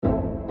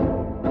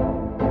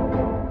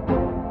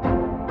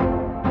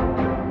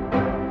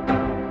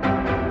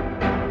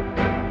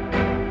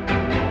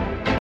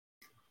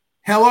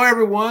Hello,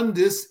 everyone.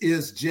 This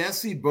is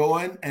Jessie,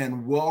 Bowen,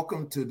 and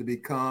welcome to the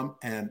Become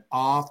an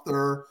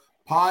Author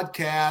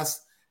podcast.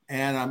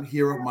 And I'm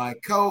here with my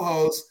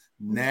co-host,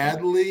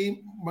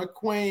 Natalie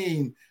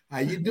McQueen. How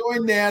you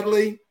doing,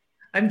 Natalie?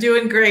 I'm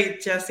doing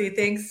great, Jessie.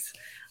 Thanks.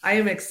 I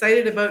am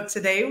excited about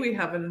today. We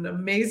have an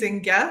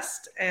amazing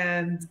guest,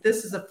 and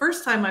this is the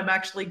first time I'm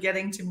actually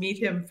getting to meet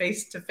him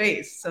face to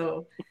face.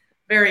 So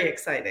very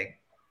exciting.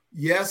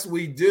 Yes,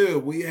 we do.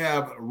 We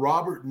have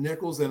Robert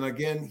Nichols, and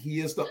again, he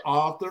is the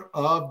author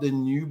of the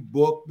new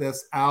book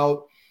that's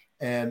out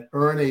and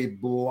earn a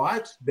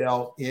black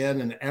belt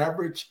in An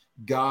Average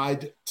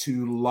Guide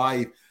to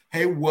Life.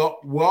 Hey,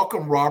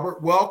 welcome,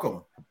 Robert.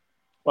 Welcome.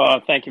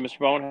 Thank you, Mr.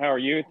 Bowen. How are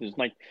you? It's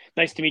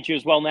nice to meet you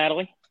as well,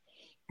 Natalie.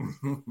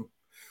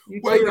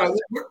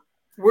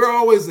 We're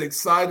always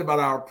excited about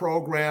our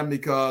program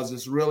because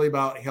it's really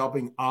about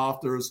helping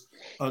authors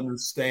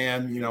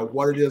understand,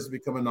 what it is to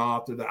become an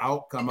author, the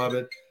outcome of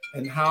it,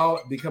 and how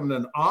becoming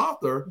an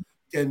author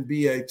can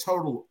be a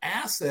total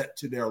asset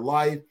to their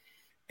life.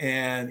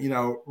 And,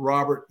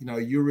 Robert,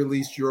 you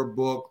released your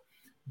book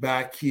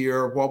back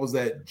here. What was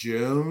that,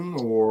 June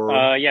or?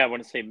 I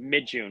want to say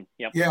mid-June.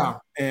 Yep. Yeah.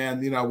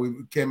 And, we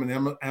became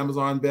an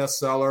Amazon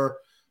bestseller.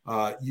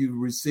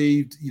 You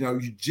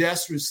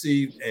just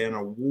received an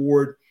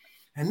award.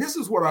 And this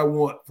is what I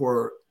want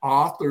for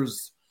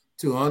authors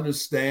to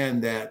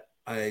understand, that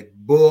a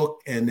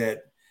book and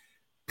that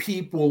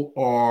people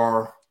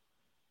are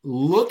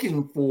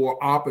looking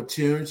for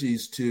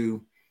opportunities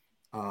to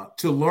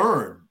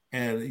learn.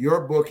 And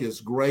your book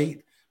is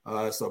great.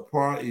 It's a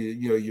part,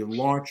 you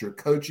launch your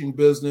coaching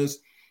business,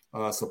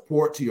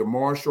 support to your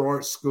martial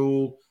arts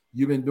school.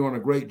 You've been doing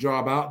a great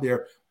job out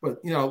there. But,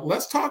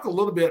 let's talk a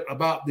little bit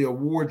about the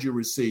award you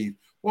received.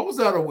 What was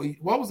that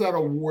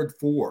award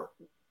for?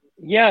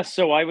 Yeah,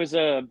 so I was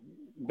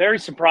very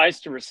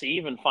surprised to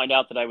receive and find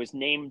out that I was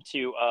named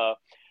to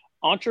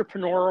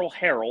Entrepreneurial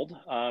Herald.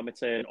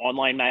 It's an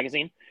online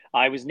magazine.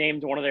 I was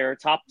named one of their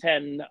top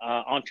 10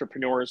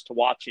 entrepreneurs to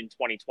watch in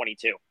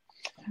 2022.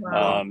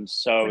 Wow.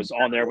 So I was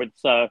on there with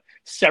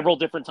several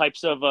different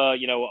types of,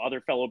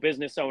 other fellow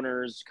business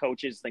owners,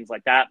 coaches, things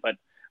like that. But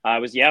I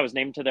was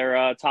named to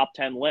their top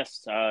 10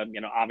 list,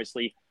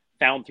 obviously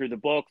found through the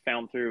book,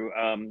 found through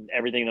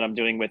everything that I'm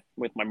doing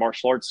with my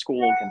martial arts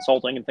school and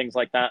consulting and things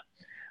like that.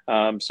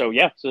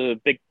 It's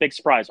a big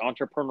surprise,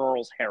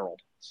 Entrepreneurial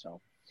Herald.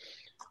 So.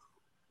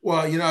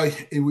 Well,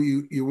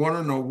 you won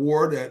an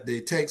award that they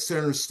take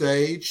center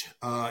stage.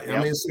 So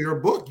your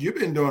book, you've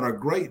been doing a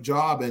great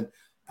job. And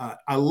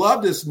I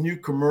love this new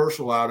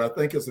commercial out. I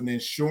think it's an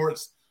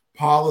insurance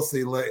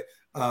policy.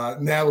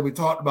 Natalie, we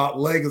talked about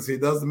legacy.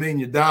 It doesn't mean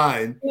you're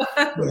dying.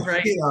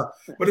 Right.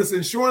 But it's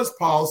insurance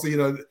policy.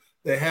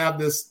 They have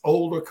this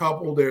older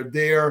couple. They're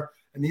there.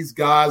 And these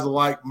guys are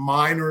like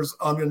miners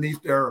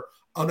underneath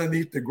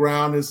the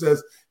ground. It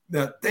says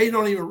that they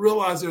don't even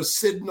realize they're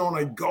sitting on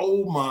a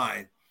gold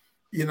mine,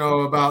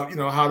 about,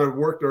 how to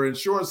work their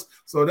insurance.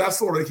 So that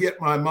sort of hit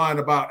my mind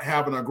about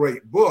having a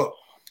great book.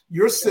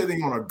 You're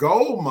sitting on a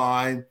gold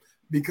mine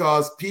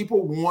because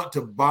people want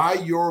to buy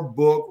your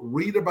book,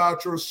 read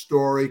about your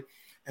story,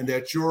 and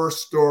that your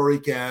story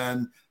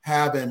can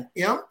have an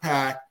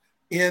impact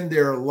in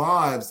their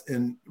lives.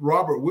 And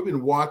Robert, we've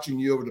been watching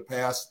you over the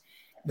past,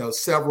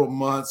 several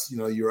months.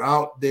 You're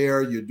out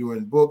there, you're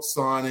doing book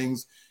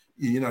signings,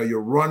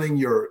 you're running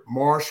your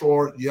martial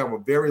art. You have a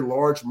very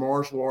large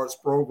martial arts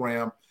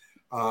program.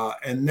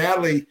 And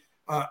Natalie,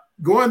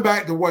 going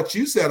back to what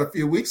you said a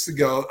few weeks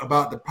ago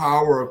about the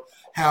power of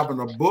having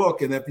a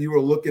book, and if you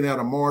were looking at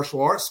a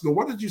martial arts school,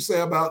 what did you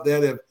say about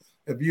that?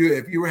 If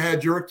you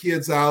had your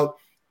kids out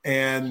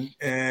and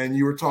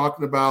you were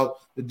talking about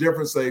the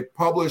difference, a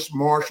published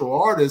martial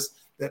artist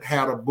that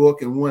had a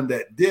book and one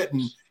that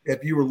didn't,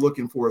 if you were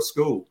looking for a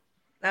school?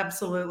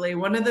 Absolutely.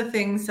 One of the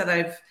things that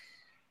I've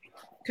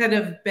kind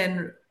of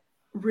been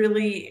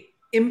really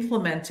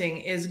implementing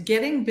is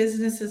getting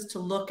businesses to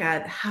look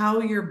at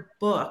how your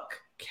book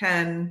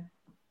can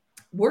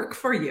work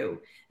for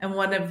you. And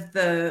one of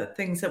the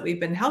things that we've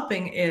been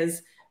helping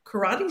is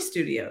karate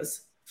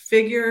studios.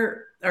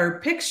 Picture,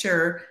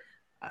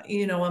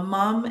 a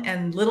mom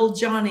and little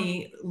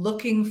Johnny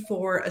looking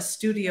for a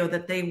studio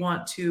that they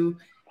want to,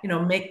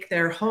 make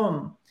their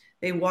home.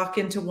 They walk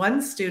into one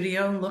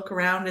studio and look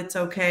around, it's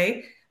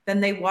okay.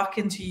 Then they walk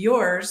into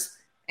yours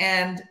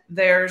and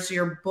there's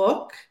your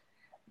book.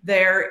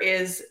 There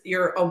is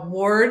your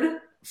award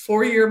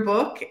for your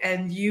book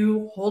and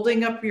you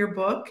holding up your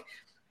book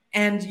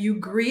and you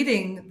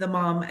greeting the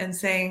mom and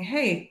saying,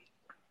 hey,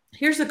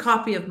 here's a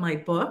copy of my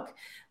book.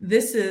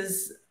 This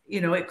is,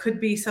 it could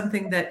be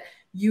something that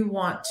you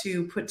want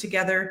to put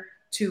together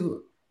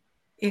to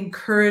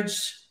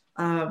encourage,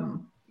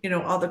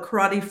 all the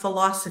karate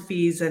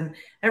philosophies and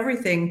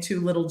everything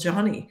to little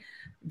Johnny.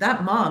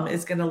 That mom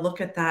is going to look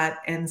at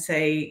that and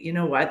say, you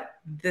know what,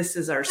 this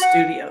is our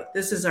studio.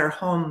 This is our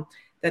home,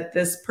 that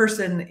this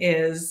person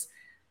is,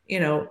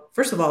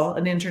 first of all,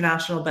 an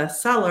international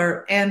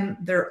bestseller, and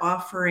they're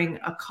offering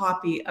a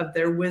copy of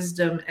their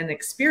wisdom and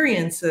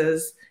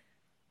experiences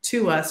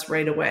to us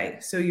right away.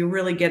 So you're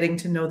really getting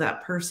to know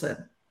that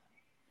person.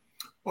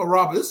 Well,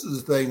 Rob, this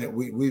is the thing that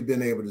we've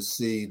been able to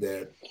see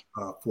that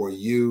for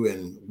you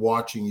and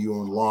watching you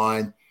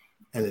online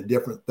and the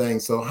different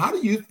things. So how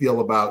do you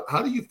feel about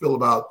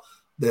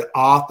the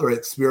author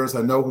experience?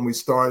 I know when we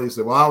started, you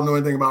said, well, I don't know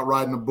anything about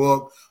writing a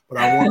book, but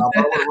I want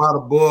to write a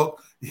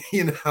book,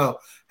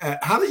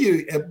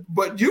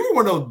 but you were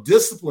one of those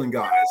disciplined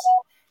guys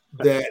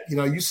that,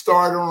 you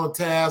started on a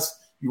task,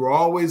 you were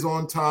always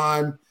on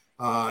time,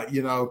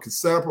 could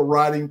set up a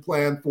writing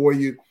plan for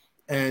you,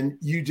 and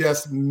you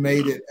just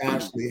made it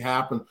actually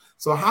happen.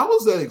 So how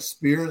was that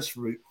experience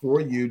for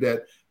you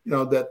that,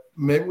 that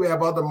maybe we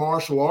have other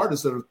martial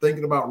artists that are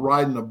thinking about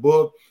writing a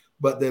book,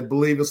 but they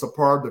believe it's a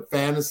part of the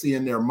fantasy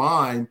in their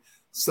mind.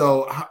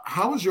 So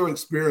how was your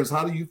experience?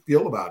 How do you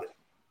feel about it?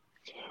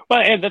 Well,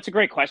 and that's a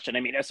great question.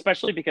 I mean,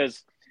 especially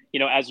because,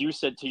 as you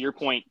said, to your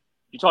point,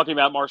 you're talking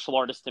about martial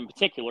artists in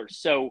particular.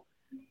 So,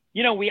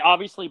 we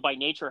obviously by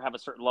nature have a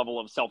certain level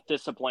of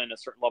self-discipline, a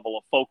certain level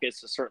of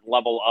focus, a certain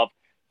level of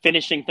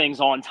finishing things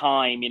on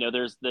time.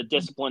 There's the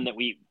discipline that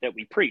we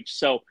preach.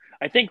 So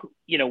I think,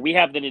 we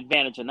have an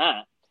advantage in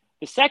that.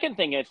 The second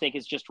thing I think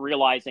is just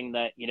realizing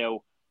that,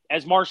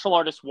 as martial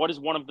artists, what is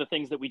one of the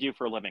things that we do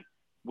for a living?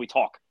 We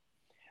talk.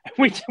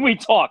 We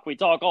talk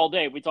all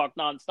day. We talk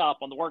nonstop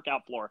on the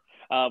workout floor.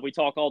 We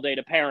talk all day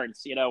to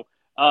parents,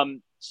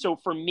 So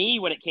for me,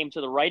 when it came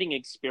to the writing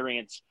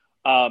experience,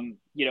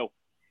 the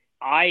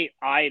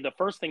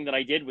first thing that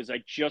I did was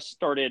I just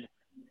started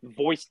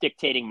voice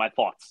dictating my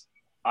thoughts.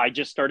 I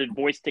just started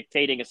voice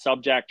dictating a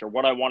subject or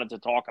what I wanted to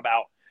talk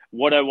about,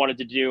 what I wanted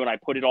to do. And I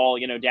put it all,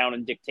 down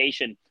in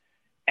dictation.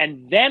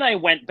 And then I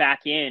went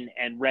back in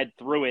and read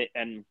through it,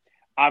 and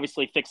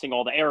obviously fixing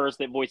all the errors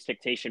that voice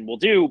dictation will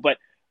do. But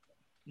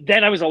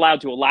then I was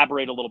allowed to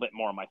elaborate a little bit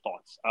more on my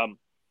thoughts.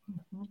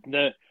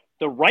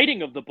 The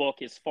writing of the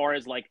book, as far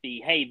as like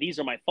hey, these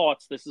are my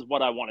thoughts, this is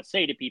what I want to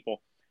say to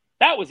people,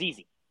 that was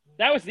easy.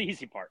 That was the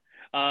easy part.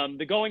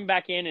 The going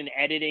back in and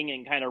editing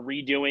and kind of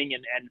redoing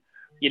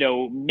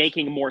and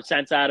making more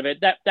sense out of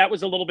it, that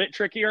was a little bit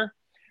trickier.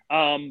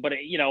 But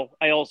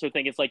I also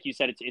think it's like you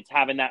said, it's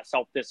having that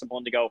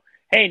self-discipline to go,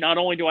 hey, not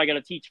only do I got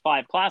to teach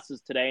 5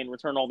 classes today and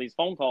return all these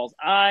phone calls,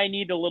 I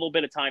need a little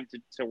bit of time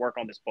to work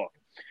on this book.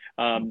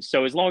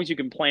 So as long as you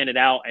can plan it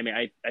out, I mean,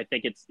 I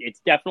think it's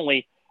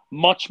definitely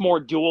much more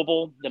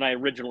doable than I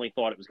originally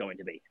thought it was going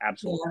to be.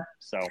 Absolutely.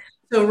 Yeah.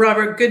 So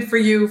Robert, good for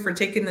you for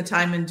taking the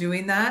time and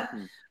doing that.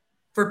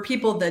 For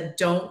people that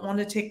don't want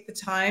to take the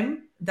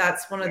time,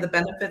 that's one of the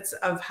benefits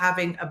of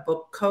having a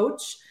book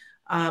coach,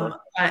 an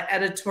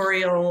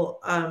editorial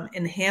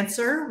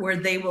enhancer, where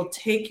they will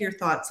take your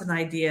thoughts and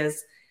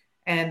ideas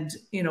and,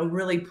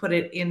 really put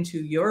it into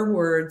your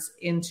words,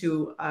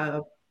 into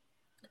a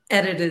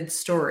edited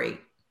story.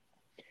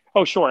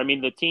 Oh, sure. I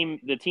mean, the team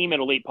at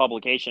Elite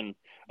Publication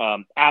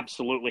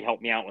absolutely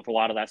helped me out with a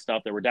lot of that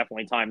stuff. There were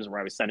definitely times where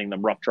I was sending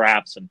them rough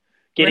drafts and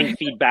getting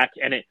feedback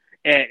and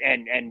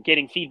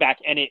getting feedback.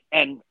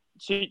 And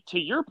to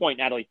your point,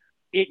 Natalie,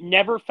 it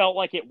never felt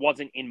like it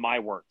wasn't in my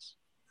words.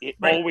 It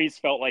always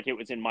felt like it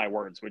was in my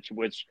words, which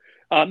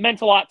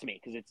meant a lot to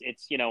me, because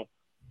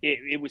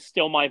it was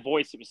still my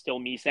voice. It was still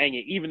me saying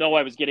it, even though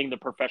I was getting the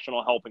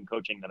professional help and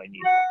coaching that I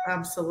needed.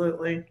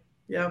 Absolutely.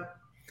 Yep.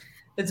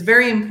 It's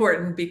very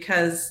important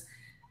because,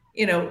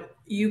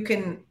 you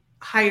can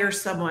hire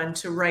someone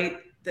to write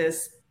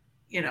this,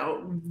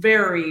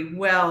 very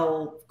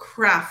well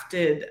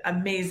crafted,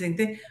 amazing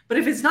thing. But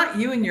if it's not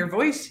you and your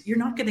voice, you're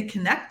not going to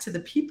connect to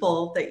the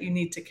people that you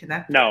need to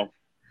connect with.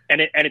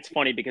 And it's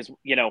funny because,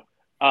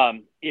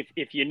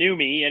 if you knew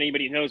me,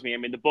 anybody who knows me, I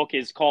mean, the book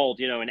is called,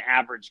 An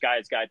Average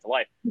Guy's Guide to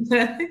Life.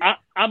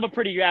 I'm a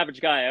pretty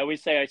average guy. I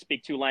always say I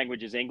speak 2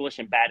 languages, English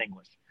and bad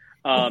English.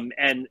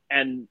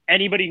 And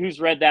anybody who's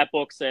read that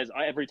book says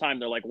every time,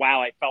 they're like,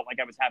 wow, I felt like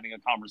I was having a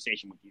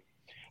conversation with you.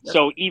 Yep.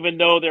 So even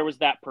though there was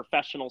that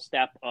professional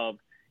step of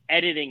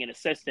editing and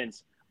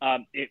assistance,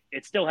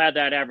 it still had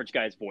that average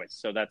guy's voice.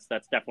 So that's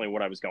definitely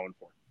what I was going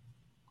for.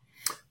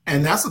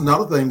 And that's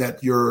another thing,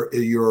 that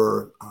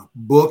your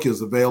book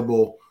is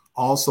available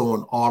also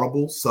on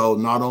Audible. So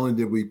not only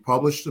did we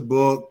publish the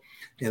book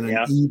in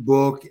an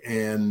ebook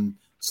and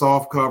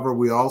soft cover,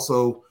 we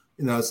also,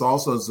 it's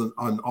also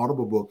an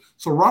Audible book.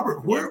 So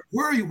Robert, where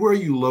are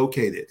you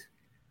located?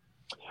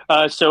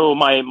 So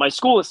my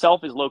school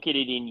itself is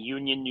located in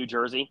Union, New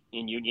Jersey,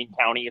 in Union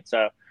County. It's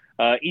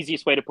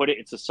easiest way to put it,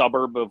 it's a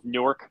suburb of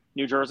Newark,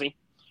 New Jersey.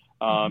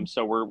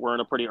 So we're in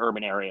a pretty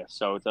urban area.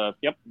 So it's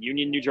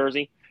Union, New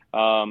Jersey.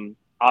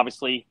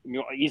 Obviously,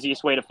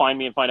 easiest way to find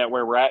me and find out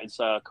where we're at is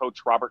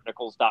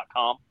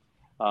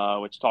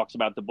coachrobertnichols.com, which talks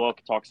about the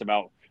book, talks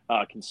about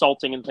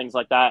consulting and things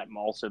like that, and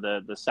also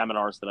the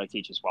seminars that I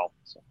teach as well.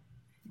 So.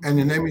 And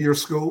the name of your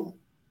school?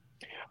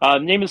 The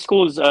name of the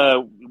school is,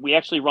 we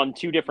actually run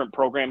 2 different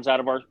programs out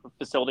of our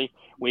facility.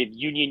 We have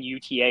Union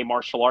UTA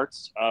Martial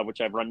Arts,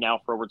 which I've run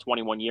now for over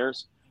 21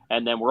 years.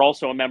 And then we're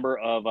also a member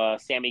of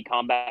SAMI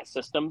Combat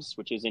Systems,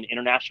 which is an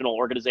international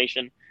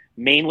organization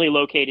mainly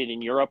located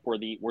in Europe. We're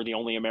the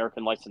only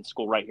American licensed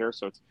school right here.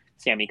 So it's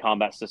SAMI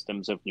Combat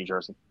Systems of New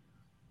Jersey.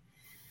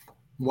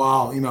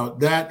 Wow,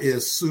 that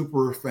is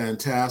super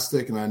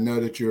fantastic. And I know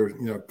that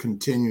you're,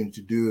 continuing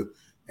to do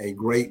a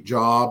great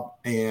job.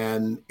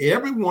 And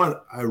everyone,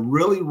 I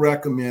really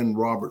recommend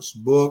Robert's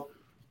book.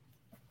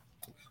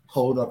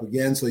 Hold up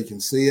again so you can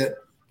see it,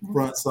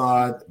 front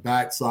side,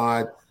 back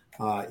side.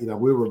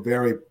 We were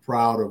very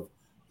proud of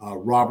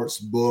Robert's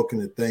book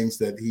and the things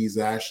that he's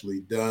actually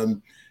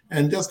done.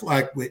 And just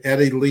like at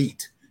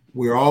Elite,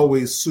 we're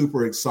always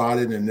super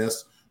excited. And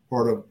that's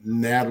part of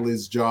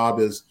Natalie's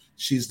job is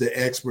she's the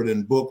expert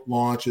in book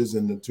launches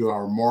and to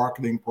our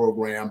marketing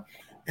program.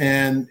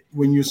 And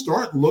when you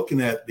start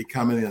looking at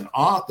becoming an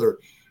author,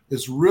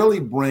 it's really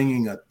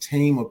bringing a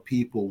team of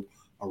people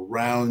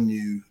around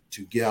you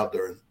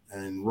together.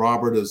 And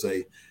Robert is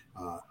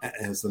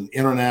as an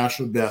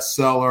international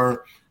bestseller.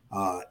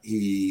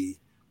 He's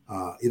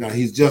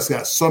just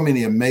got so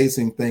many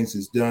amazing things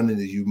he's done, and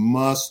you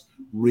must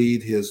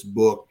read his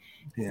book.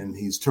 And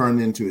he's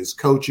turned into his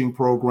coaching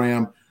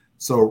program.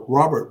 So,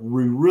 Robert,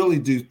 we really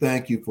do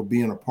thank you for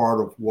being a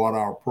part of what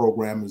our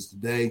program is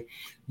today.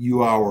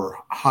 You are our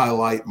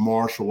highlight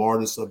martial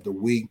artist of the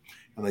week.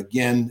 And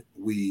again,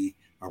 we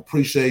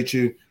appreciate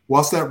you.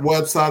 What's that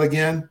website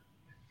again?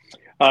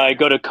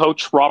 Go to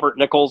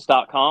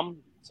CoachRobertNichols.com.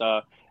 It's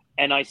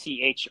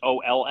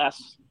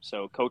Nichols.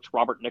 So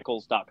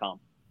CoachRobertNichols.com.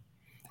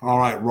 All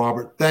right,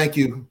 Robert. Thank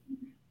you.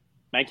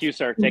 Thank you,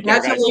 sir. Take care,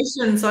 guys.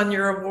 Congratulations on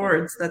your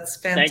awards. That's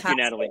fantastic. Thank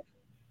you, Natalie.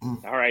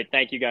 All right.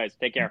 Thank you, guys.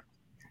 Take care.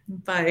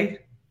 Bye.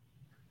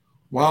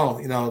 Wow.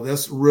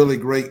 That's really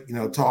great,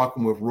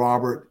 talking with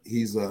Robert.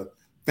 He's a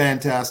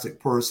fantastic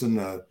person,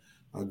 a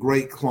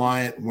great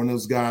client, one of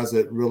those guys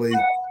that really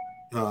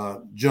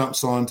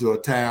jumps onto a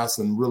task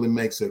and really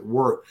makes it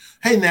work.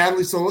 Hey,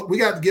 Natalie, so we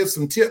got to give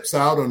some tips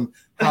out on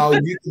how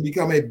you can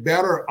become a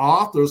better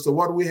author. So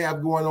what do we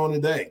have going on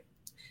today?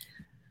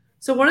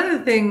 So one of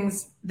the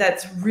things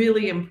that's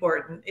really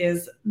important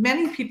is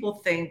many people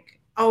think,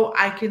 oh,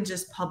 I can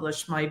just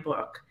publish my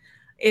book.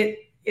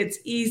 It's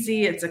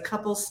easy. It's a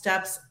couple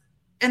steps.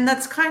 And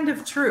that's kind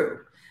of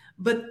true.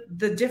 But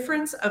the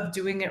difference of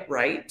doing it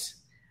right,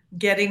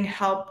 getting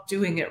help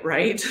doing it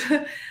right,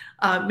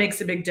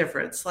 makes a big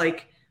difference.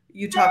 Like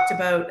you talked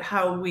about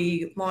how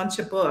we launch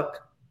a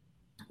book.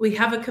 We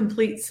have a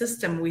complete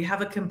system. We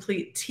have a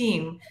complete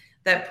team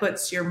that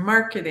puts your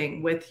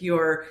marketing with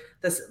the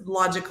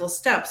logical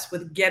steps,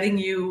 with getting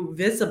you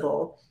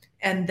visible.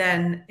 And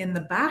then in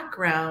the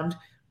background,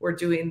 we're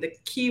doing the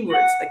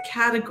keywords, the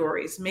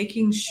categories,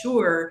 making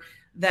sure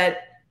that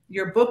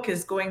your book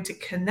is going to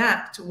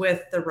connect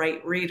with the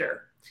right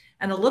reader.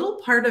 And a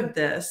little part of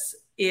this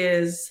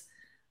is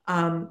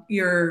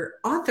your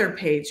author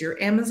page,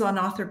 your Amazon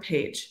author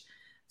page.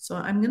 So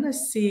I'm going to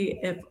see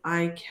if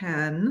I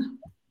can,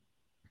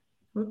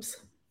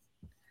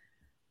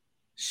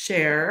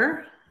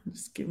 share.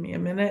 Just give me a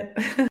minute.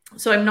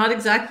 So I'm not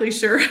exactly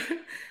sure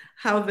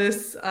how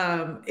this,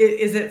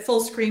 is it full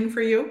screen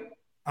for you?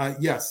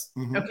 Yes.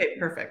 Mm-hmm. Okay,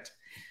 perfect.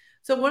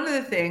 So one of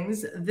the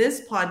things,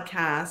 this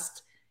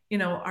podcast,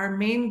 our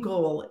main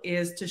goal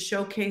is to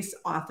showcase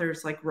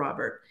authors like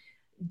Robert,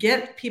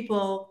 get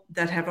people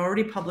that have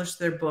already published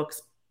their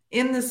books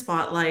in the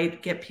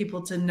spotlight, get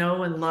people to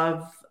know and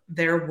love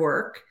their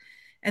work,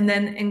 and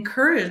then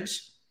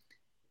encourage,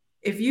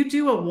 if you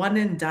do a one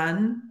and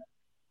done,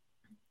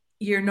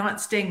 you're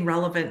not staying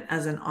relevant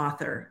as an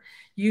author.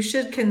 You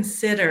should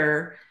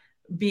consider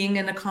being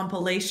in a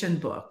compilation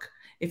book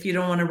if you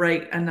don't want to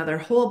write another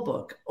whole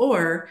book,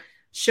 or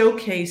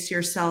showcase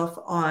yourself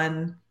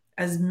on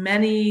as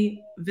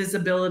many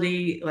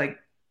visibility like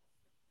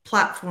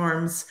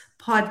platforms,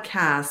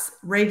 podcasts,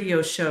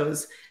 radio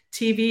shows,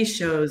 TV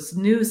shows,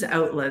 news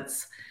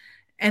outlets,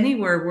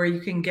 anywhere where you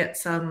can get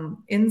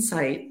some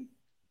insight.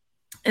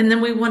 And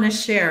then we want to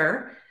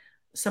share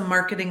some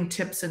marketing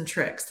tips and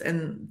tricks.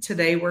 And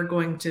today we're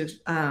going to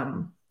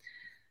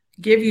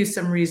give you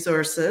some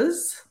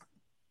resources.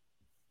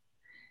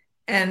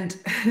 And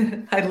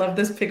I love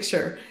this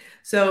picture.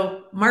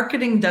 So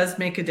marketing does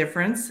make a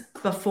difference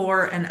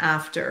before and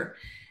after.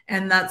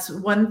 And that's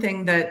one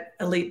thing that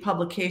Elite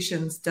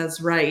Publications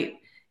does right,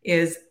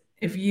 is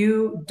if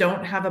you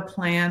don't have a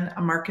plan,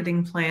 a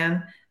marketing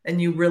plan, then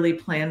you really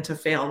plan to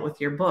fail with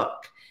your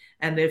book.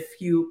 And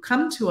if you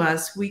come to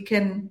us, we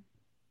can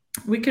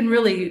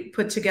really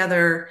put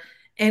together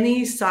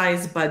any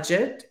size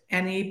budget,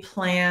 any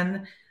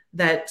plan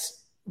that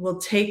will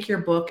take your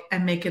book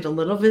and make it a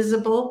little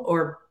visible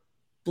or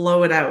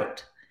blow it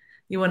out.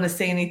 You want to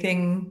say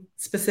anything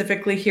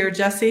specifically here,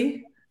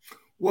 Jessie?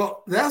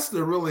 Well, that's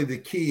really the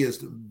key, is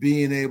to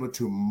being able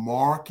to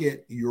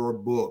market your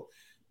book,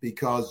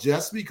 because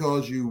just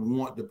because you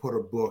want to put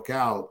a book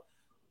out,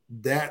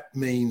 that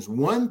means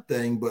one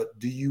thing, but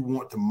do you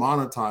want to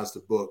monetize the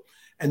book?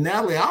 And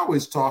Natalie, I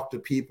always talk to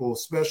people,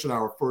 especially in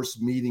our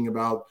first meeting,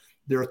 about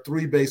there are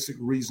three basic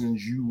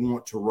reasons you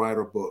want to write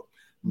a book.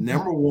 Mm-hmm.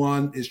 Number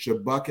one is your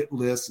bucket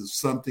list is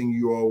something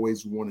you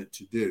always wanted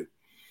to do.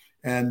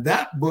 And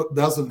that book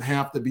doesn't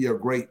have to be a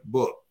great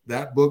book.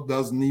 That book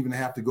doesn't even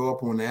have to go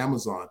up on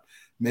Amazon.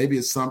 Maybe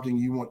it's something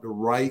you want to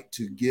write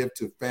to give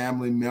to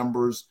family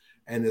members,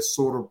 and it's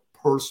sort of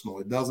personal.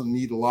 It doesn't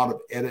need a lot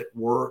of edit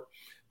work.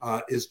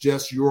 It's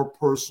just your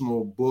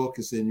personal book.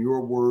 It's in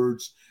your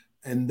words,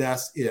 and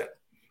that's it.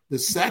 The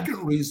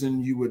second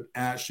reason you would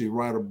actually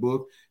write a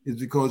book is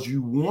because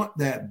you want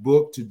that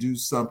book to do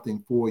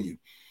something for you.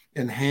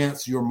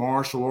 Enhance your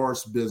martial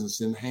arts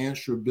business,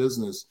 enhance your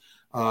business,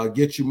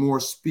 get you more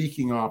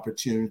speaking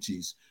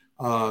opportunities,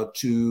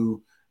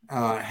 to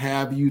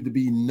have you to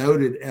be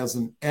noted as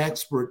an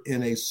expert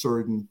in a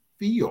certain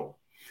field.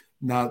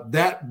 Now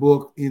that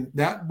book,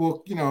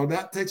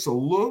 that takes a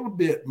little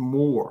bit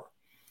more.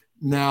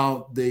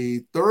 Now,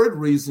 the third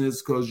reason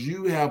is because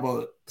you have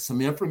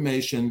some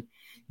information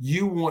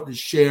you want to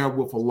share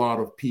with a lot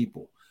of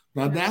people.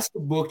 Now, that's the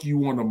book you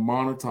want to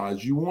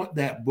monetize. You want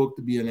that book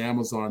to be an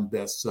Amazon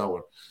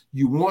bestseller.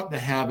 You want to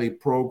have a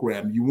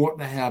program. You want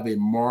to have a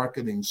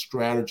marketing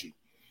strategy.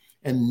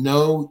 And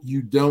no,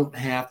 you don't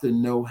have to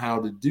know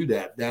how to do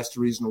that. That's the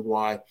reason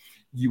why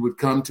you would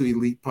come to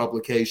Elite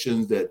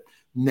Publications, that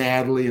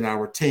Natalie and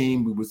our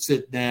team, we would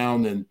sit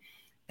down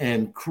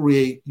and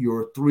create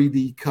your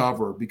 3D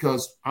cover,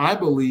 because I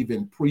believe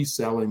in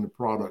pre-selling the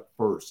product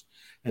first.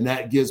 And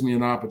that gives me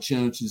an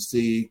opportunity to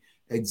see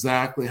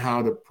exactly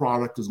how the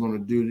product is going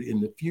to do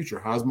in the future.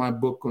 How's my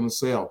book going to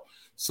sell?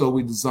 So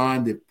we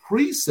designed the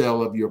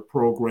pre-sale of your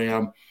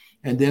program.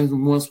 And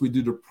then once we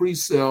do the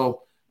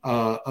pre-sale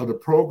of the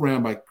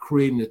program by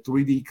creating a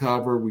 3D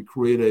cover, we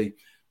create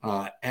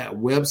a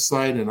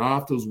website, an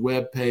author's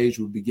webpage.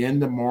 We begin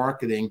the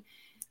marketing.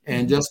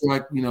 And just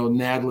like,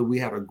 Natalie, we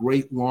had a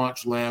great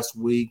launch last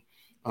week.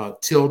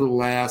 Tilda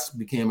Last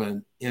became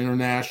an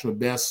international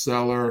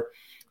bestseller.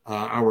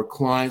 Our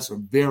clients are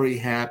very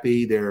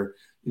happy. They were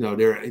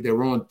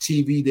on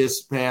TV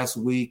this past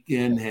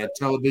weekend, had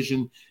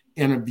television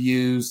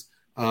interviews.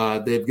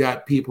 They've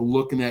got people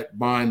looking at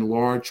buying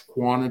large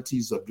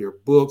quantities of their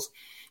books.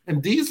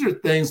 And these are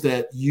things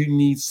that you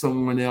need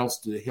someone else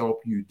to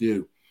help you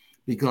do.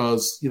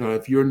 Because,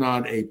 if you're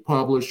not a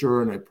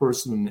publisher and a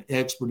person, an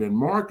expert in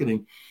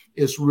marketing,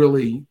 it's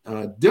really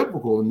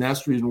difficult. And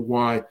that's the reason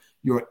why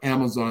your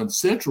Amazon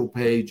Central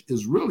page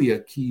is really a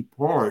key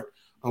part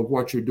of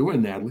what you're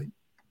doing, Natalie.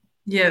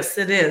 Yes,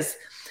 it is.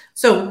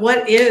 So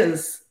what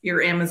is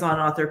your Amazon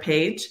author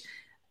page?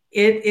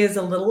 It is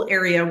a little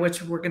area,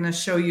 which we're going to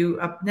show you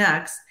up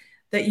next,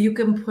 that you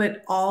can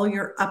put all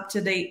your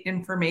up-to-date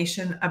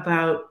information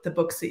about the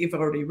books that you've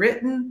already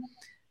written,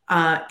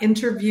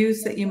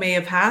 interviews that you may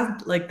have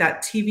had, like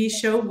that TV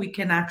show. We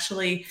can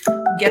actually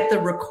get the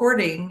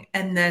recording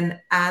and then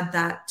add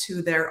that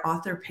to their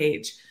author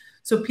page.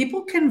 So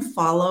people can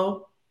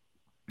follow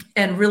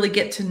and really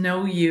get to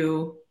know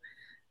you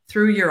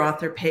through your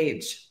author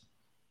page.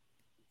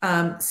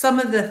 Some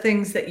of the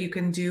things that you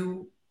can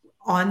do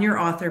on your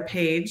author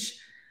page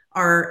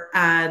are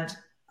add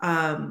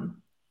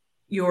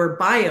your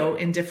bio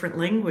in different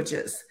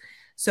languages.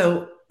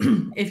 So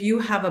if you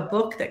have a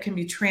book that can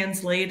be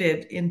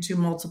translated into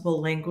multiple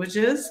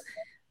languages,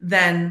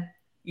 then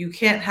you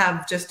can't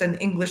have just an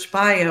English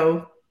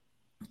bio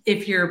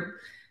if you're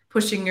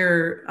pushing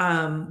your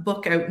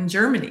book out in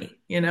Germany,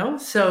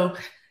 So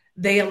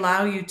they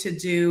allow you to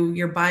do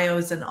your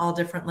bios in all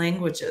different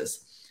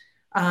languages.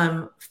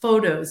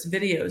 Photos,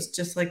 videos,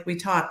 just like we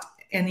talked,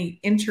 any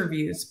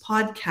interviews,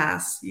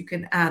 podcasts, you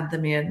can add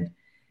them in.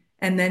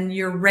 And then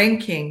your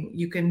ranking,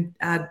 you can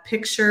add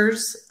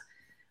pictures,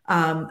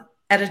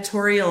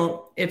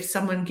 editorial. If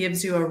someone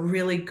gives you a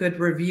really good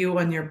review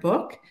on your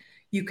book,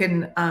 you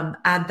can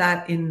add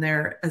that in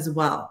there as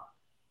well.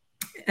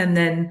 And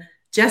then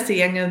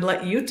Jessie, I'm going to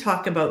let you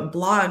talk about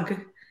blog,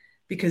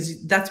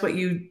 because that's what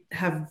you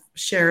have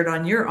shared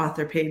on your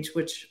author page,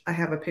 which I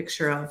have a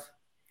picture of.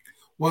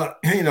 Well,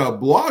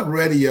 blog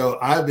radio,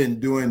 I've been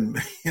doing,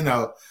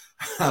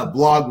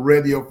 blog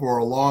radio for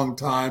a long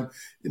time.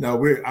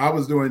 I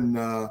was doing,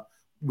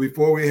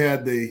 before we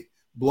had the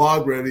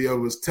blog radio,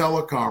 was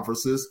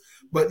teleconferences.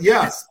 But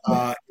yes,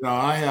 I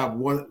have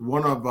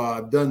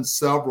I've done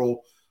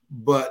several,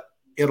 but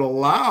it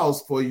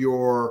allows for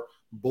your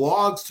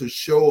blogs to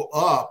show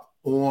up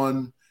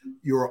on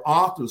your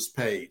author's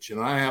page. And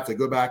I have to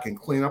go back and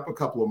clean up a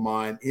couple of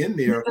mine in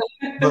there.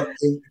 But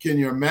can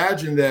you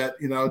imagine that,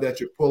 that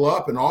you pull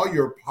up and all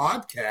your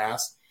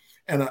podcasts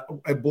and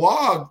a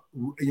blog,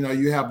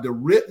 you have the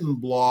written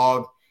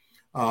blog,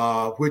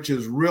 which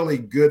is really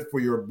good for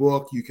your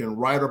book. You can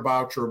write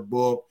about your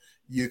book.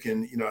 You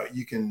can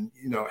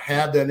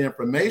have that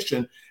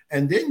information,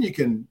 and then you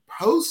can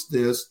post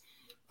this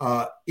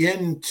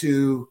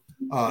into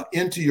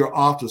your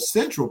Author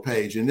Central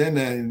page. And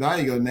then now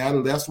you go,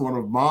 Natalie, that's one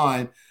of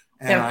mine.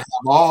 And yep. I have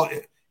all,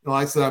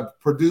 like I said, I've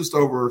produced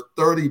over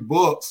 30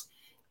 books,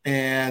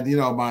 and,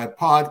 my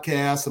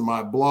podcasts and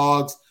my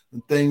blogs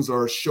and things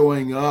are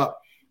showing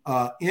up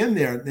in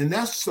there. And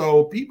that's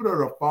so people that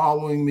are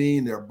following me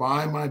and they're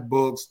buying my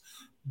books,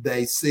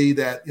 they see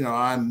that,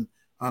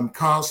 I'm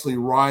constantly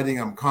writing,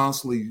 I'm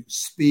constantly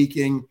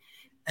speaking.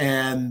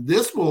 And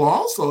this will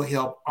also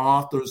help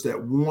authors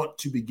that want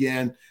to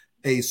begin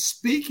a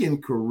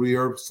speaking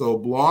career. So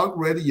blog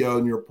radio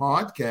and your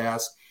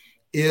podcast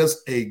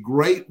is a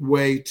great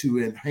way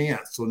to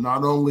enhance. So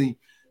not only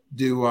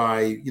do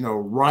I,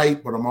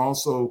 write, but I'm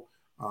also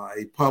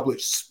a public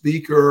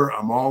speaker.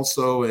 I'm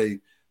also a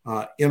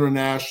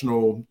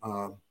international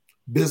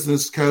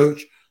business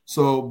coach.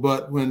 So,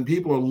 but when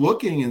people are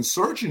looking and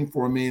searching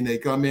for me and they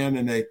come in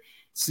and they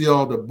see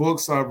all the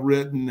books I've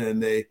written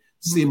and they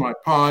see my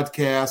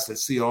podcast, they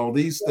see all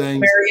these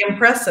things. Very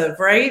impressive,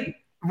 right?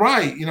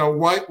 Right.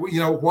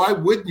 Why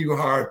wouldn't you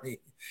hire me?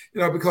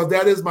 Because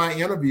that is my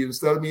interview.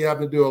 Instead of me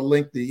having to do a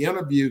lengthy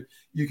interview,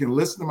 you can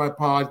listen to my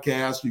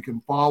podcast, you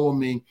can follow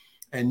me,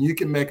 and you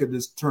can make a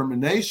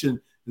determination.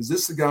 Is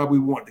this the guy we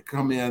want to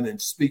come in and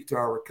speak to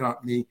our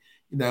company?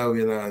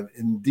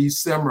 In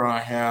December, I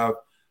have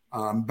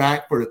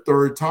back for the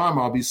third time,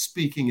 I'll be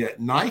speaking at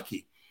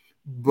Nike.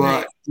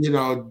 But,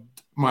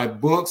 my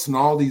books and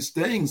all these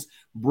things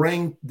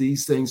bring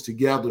these things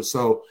together.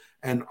 So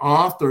an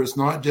author is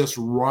not just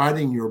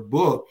writing your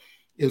book,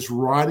 it's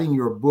writing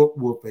your book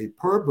with a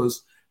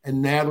purpose.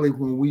 And Natalie,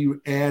 when we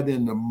add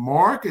in the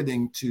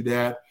marketing to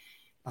that,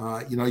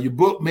 your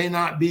book may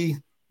not be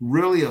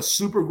really a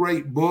super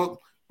great book,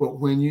 but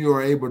when you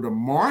are able to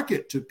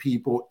market to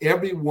people,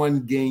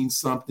 everyone gains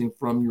something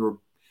from your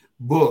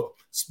book,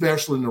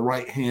 especially in the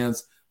right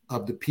hands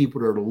of the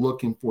people that are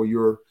looking for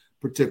your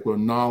particular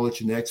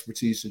knowledge and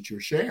expertise that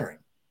you're sharing.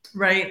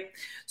 Right.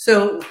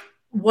 So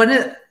one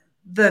of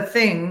the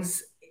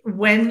things,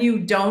 when you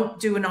don't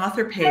do an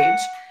author page,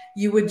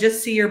 you would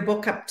just see your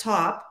book up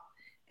top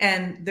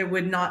and there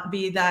would not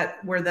be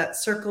that where that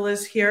circle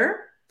is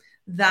here.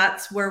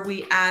 That's where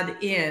we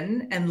add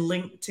in and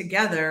link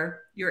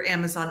together your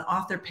Amazon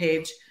author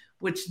page,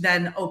 which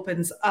then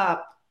opens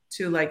up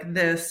to like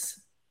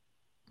this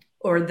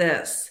or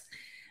this.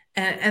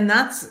 And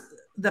that's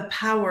the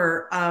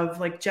power of,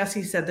 like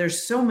Jessie said,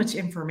 there's so much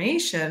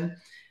information.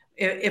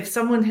 If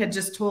someone had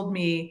just told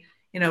me,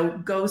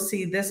 go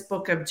see this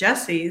book of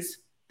Jessie's,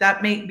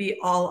 that may be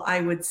all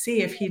I would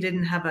see if he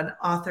didn't have an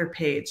author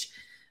page.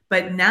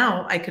 But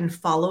now I can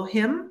follow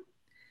him.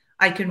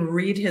 I can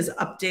read his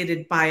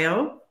updated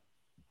bio.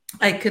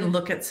 I can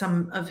look at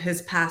some of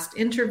his past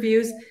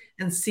interviews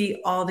and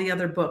see all the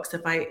other books.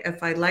 If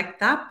I like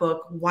that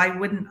book, why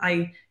wouldn't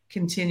I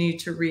continue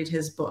to read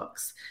his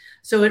books?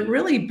 So it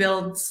really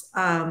builds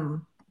a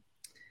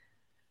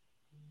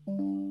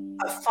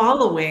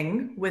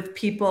following with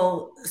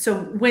people.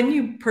 So when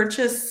you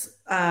purchase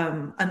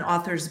an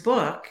author's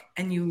book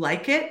and you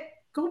like it,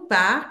 go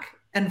back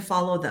and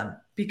follow them,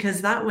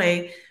 because that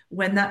way,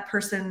 when that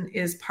person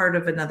is part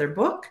of another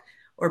book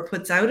or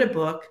puts out a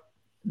book,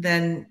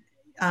 then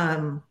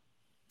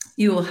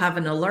you will have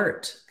an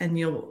alert and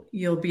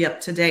you'll be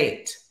up to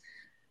date.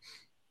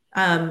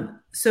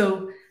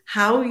 So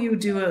how you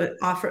do an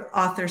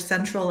Author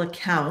Central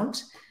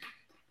account,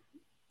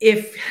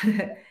 if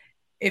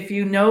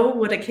you know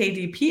what a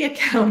KDP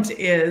account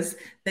is,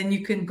 then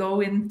you can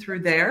go in through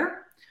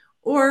there.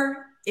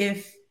 Or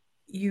if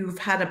you've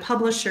had a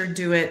publisher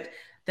do it,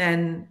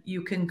 then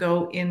you can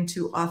go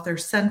into Author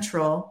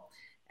Central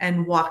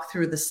and walk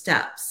through the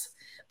steps.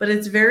 But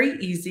it's very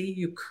easy.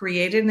 You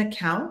create an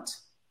account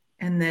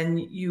and then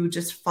you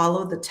just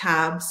follow the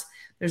tabs.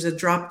 There's a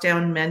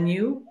drop-down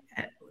menu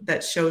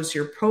that shows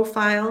your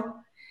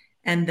profile,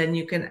 and then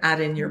you can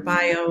add in your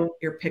bio,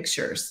 your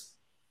pictures.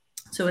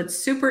 So it's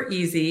super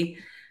easy,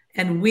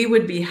 and we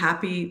would be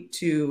happy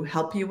to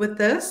help you with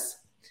this.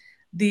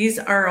 These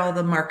are all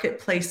the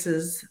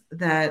marketplaces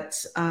that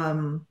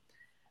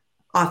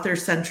Author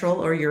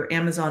Central or your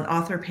Amazon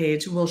author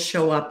page will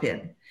show up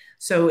in.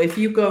 So if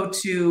you go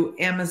to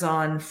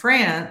Amazon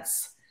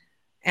France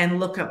and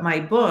look up my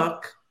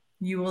book,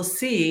 you will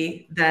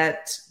see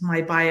that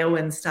my bio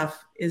and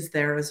stuff is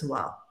there as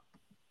well.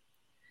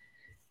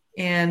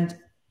 And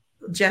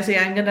Jessie,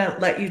 I'm going to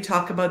let you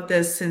talk about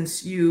this,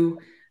 since you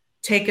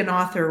take an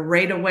author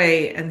right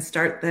away and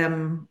start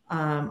them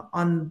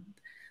on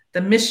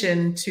the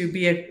mission to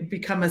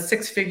become a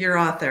six-figure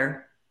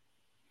author.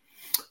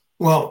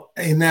 Well,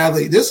 hey,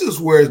 Natalie, this is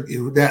where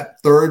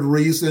that third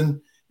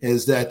reason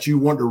is that you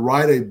want to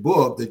write a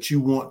book that you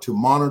want to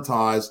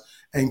monetize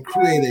and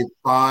create a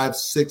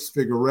 5-6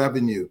 figure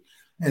revenue.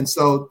 And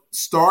so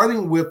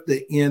starting with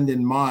the end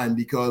in mind,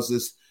 because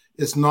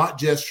it's not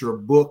just your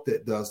book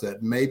that does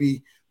that.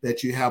 Maybe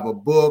that you have a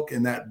book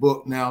and that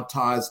book now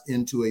ties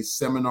into a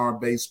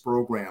seminar-based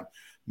program.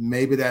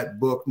 Maybe that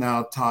book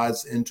now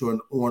ties into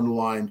an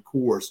online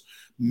course.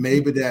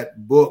 Maybe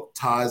that book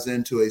ties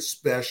into a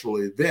special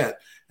event.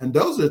 And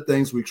those are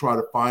things we try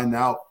to find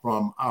out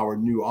from our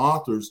new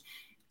authors.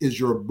 Is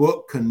your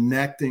book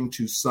connecting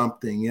to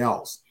something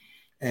else?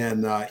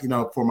 And,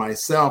 for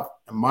myself,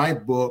 my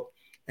book,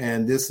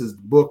 and this is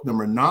book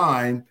number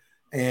 9,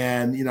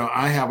 and,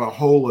 I have a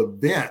whole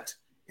event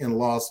in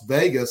Las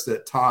Vegas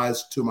that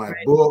ties to my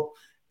book.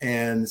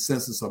 And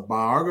since it's a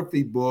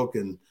biography book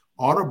and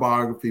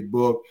autobiography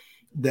book,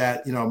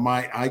 that,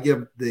 I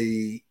give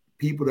the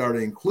people that are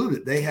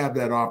included, they have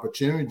that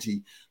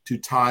opportunity to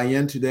tie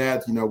into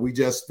that. We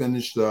just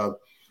finished an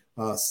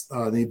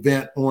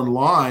event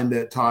online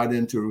that tied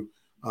into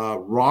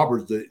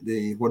Robert's,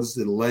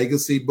 the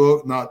legacy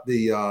book, not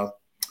the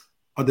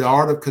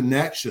Art of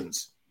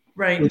Connections.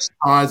 right, which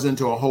ties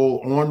into a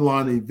whole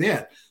online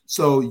event.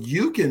 So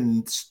you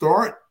can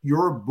start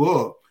your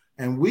book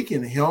and we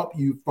can help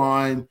you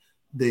find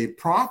the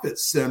profit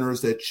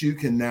centers that you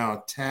can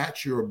now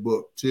attach your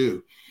book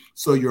to.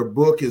 So your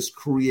book is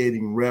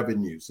creating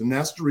revenues. And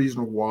that's the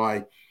reason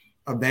why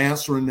I'm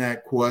answering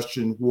that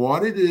question,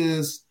 what it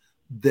is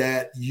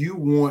that you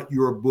want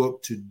your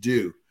book to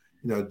do.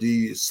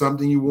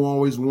 Something you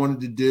always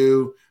wanted to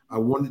do? I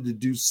wanted to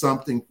do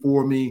something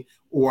for me,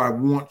 or I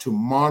want to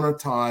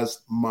monetize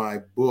my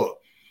book.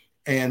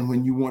 And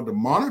when you want to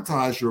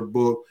monetize your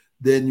book,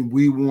 then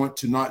we want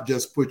to not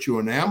just put you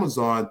on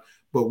Amazon,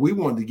 but we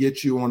want to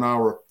get you on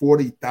our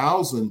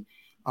 40,000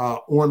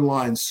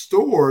 online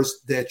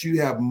stores that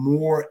you have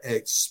more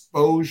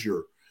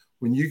exposure.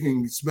 When you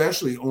can,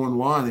 especially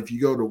online, if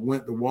you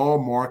went to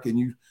Walmart and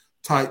you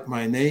type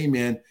my name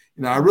in,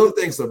 I really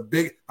think it's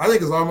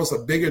almost a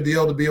bigger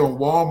deal to be on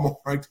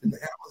Walmart than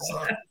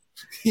Amazon.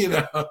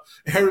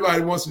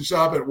 Everybody wants to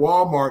shop at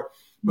Walmart,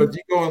 but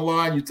you go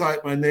online, you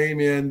type my name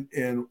in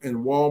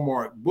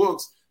Walmart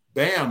books,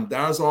 bam,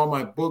 there's all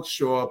my books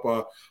show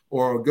up.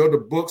 Or go to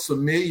Books A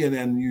Million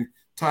and you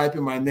type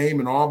in my name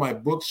and all my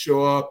books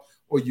show up.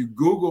 Or you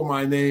Google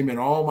my name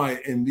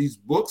and these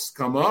books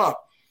come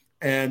up,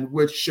 and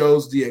which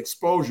shows the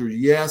exposure.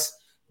 Yes,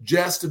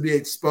 just to be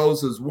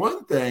exposed is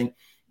one thing,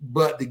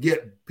 but to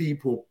get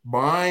people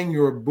buying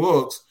your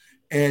books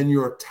and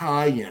your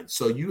tie-in.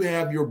 So you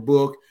have your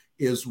book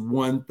is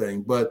one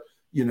thing, but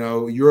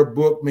your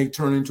book may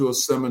turn into a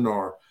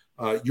seminar.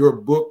 Your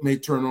book may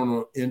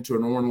turn into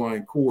an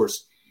online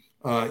course.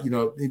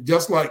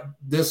 Just like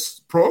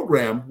this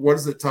program, what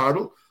is it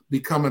titled?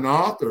 Become an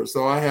Author.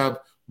 So I have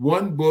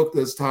one book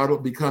that's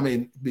titled Become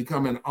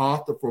an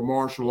Author for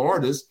Martial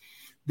Artists.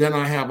 Then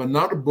I have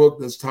another book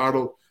that's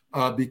titled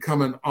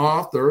Become an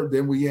Author.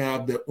 Then we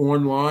have the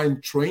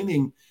online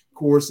training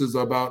courses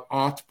about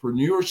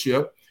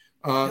entrepreneurship.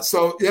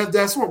 So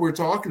that's what we're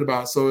talking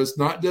about. So it's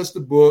not just the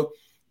book,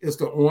 it's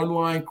the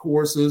online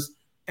courses.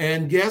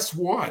 And guess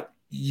what?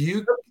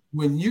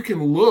 When you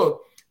can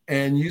look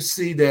and you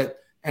see that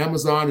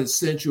Amazon has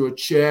sent you a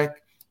check,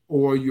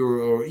 or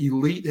your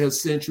Elite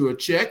has sent you a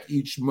check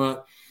each month,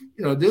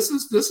 this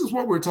is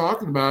what we're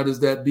talking about, is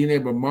that being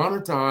able to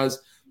monetize,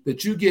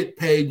 that you get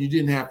paid, you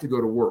didn't have to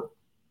go to work.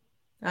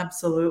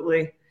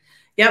 Absolutely.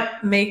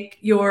 Yep. Make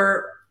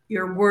your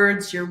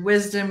words, your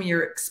wisdom,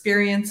 your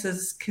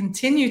experiences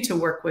continue to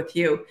work with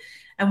you.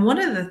 And one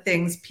of the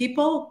things,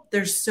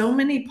 there's so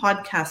many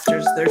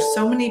podcasters, there's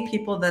so many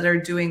people that are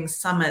doing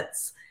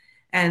summits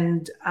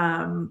and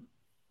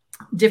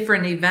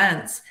different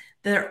events.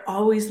 They're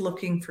always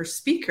looking for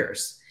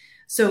speakers.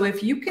 So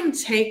if you can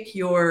take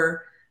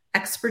your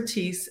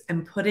expertise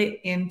and put it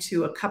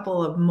into a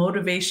couple of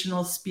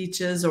motivational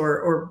speeches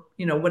or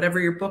whatever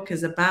your book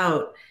is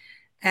about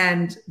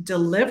and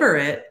deliver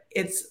it,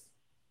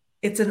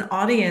 it's an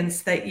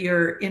audience that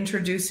you're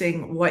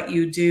introducing what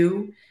you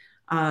do,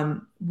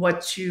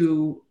 what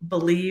you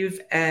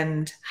believe,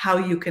 and how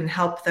you can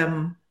help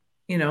them,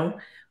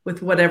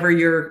 with whatever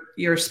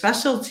your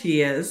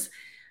specialty is.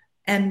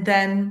 And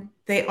then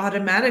they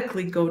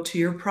automatically go to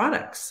your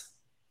products.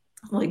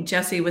 Like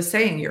Jessie was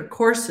saying, your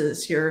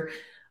courses, your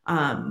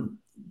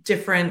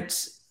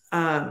different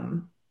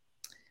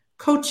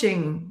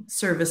coaching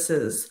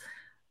services,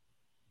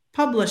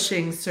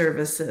 publishing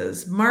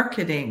services,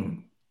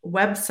 marketing,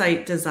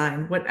 website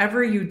design,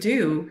 whatever you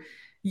do,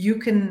 you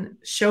can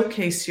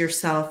showcase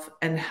yourself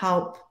and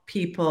help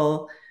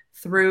people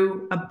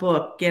through a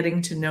book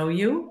getting to know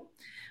you.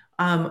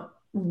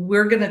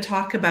 We're going to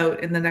talk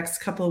about in the next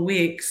couple of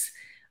weeks,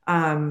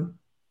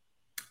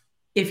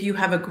 if you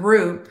have a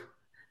group,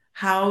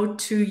 how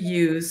to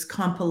use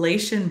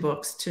compilation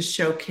books to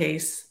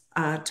showcase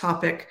a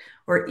topic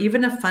or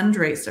even a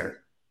fundraiser.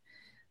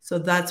 So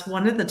that's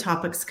one of the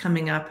topics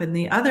coming up. And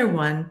the other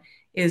one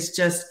is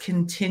just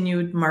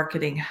continued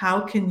marketing. How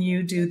can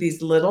you do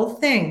these little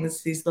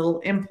things, these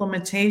little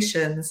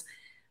implementations,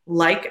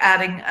 like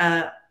adding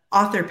an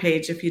author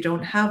page if you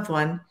don't have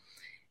one?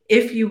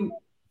 If you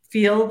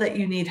feel that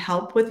you need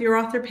help with your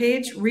author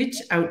page, reach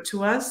out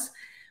to us.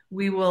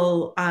 We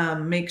will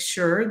make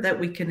sure that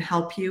we can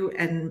help you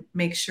and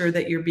make sure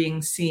that you're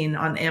being seen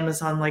on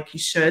Amazon like you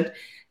should.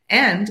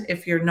 And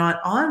if you're not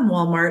on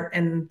Walmart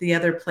and the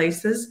other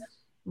places,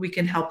 we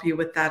can help you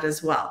with that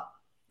as well.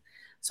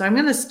 So I'm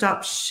going to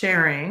stop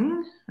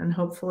sharing and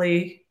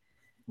hopefully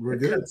we're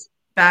good.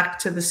 Back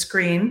to the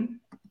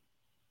screen.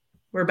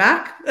 We're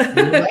back.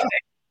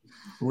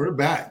 We're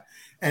back.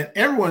 And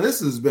everyone, this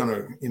has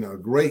been a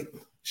great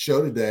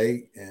show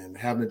today, and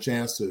having a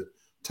chance to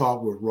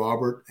talk with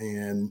Robert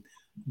and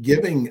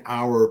giving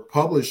our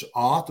published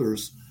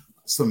authors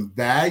some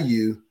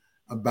value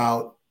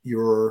about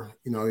your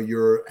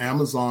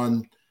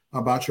Amazon,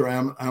 about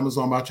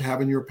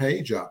having your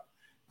page up,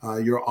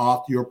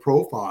 your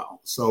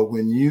profile. So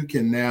when you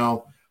can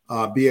now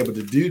be able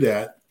to do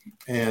that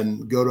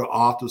and go to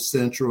Author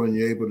Central and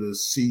you're able to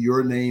see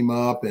your name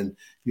up and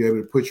you're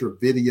able to put your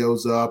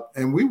videos up.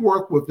 And we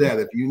work with that.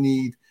 If you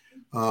need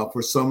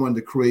for someone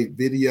to create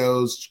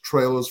videos,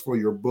 trailers for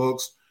your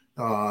books,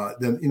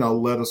 then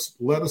let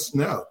us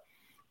know.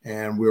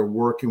 And we're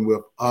working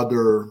with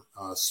other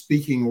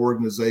speaking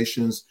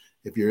organizations.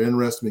 If you're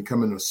interested in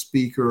becoming a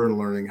speaker and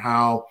learning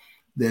how,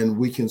 then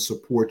we can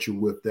support you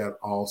with that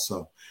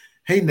also.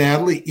 Hey,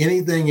 Natalie,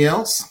 anything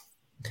else?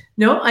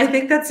 No, I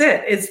think that's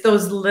it. It's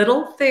those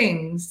little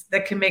things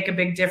that can make a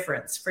big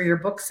difference for your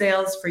book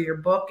sales, for your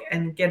book,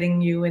 and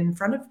getting you in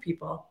front of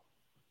people.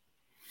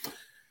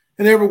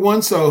 And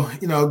everyone, so,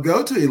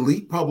 go to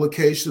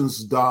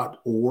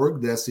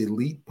elitepublications.org. That's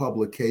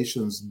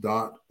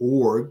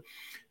elitepublications.org.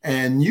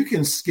 And you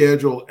can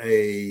schedule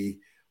a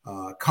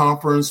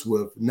conference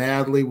with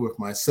Natalie, with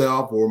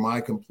myself, or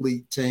my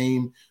complete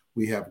team.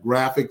 We have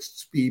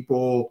graphics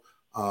people,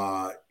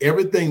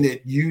 everything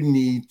that you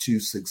need to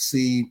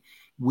succeed.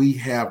 We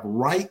have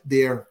right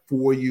there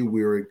for you.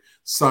 We're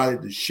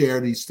excited to share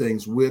these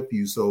things with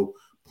you. So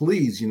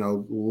please,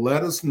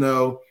 let us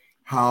know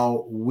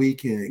how we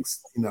can,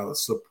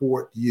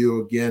 support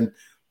you. Again,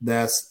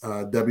 that's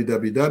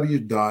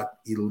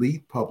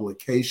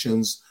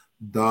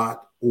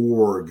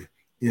www.elitepublications.org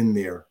in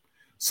there.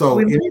 So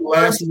any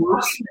last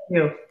words?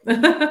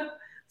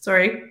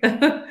 Sorry.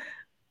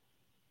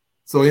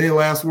 So any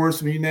last words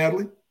from you,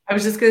 Natalie? I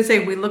was just going to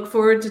say, we look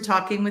forward to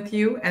talking with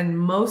you. And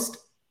most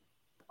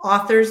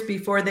authors,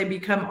 before they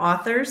become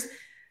authors,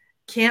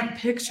 can't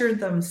picture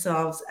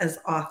themselves as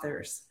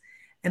authors.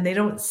 And they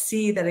don't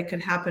see that it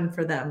could happen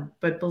for them.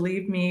 But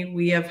believe me,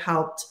 we have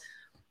helped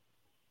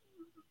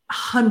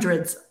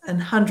hundreds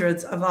and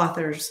hundreds of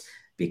authors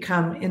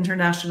become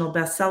international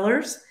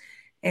bestsellers.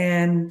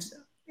 And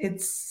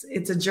it's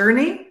a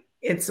journey,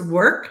 it's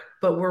work,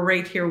 but we're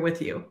right here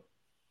with you.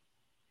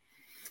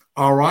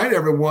 All right,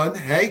 everyone.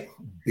 Hey,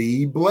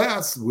 be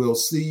blessed. We'll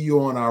see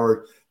you on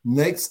our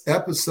next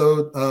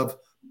episode of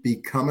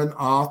Become an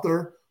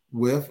Author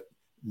with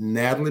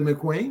Natalie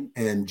McQueen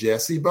and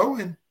Jessie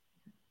Bowen.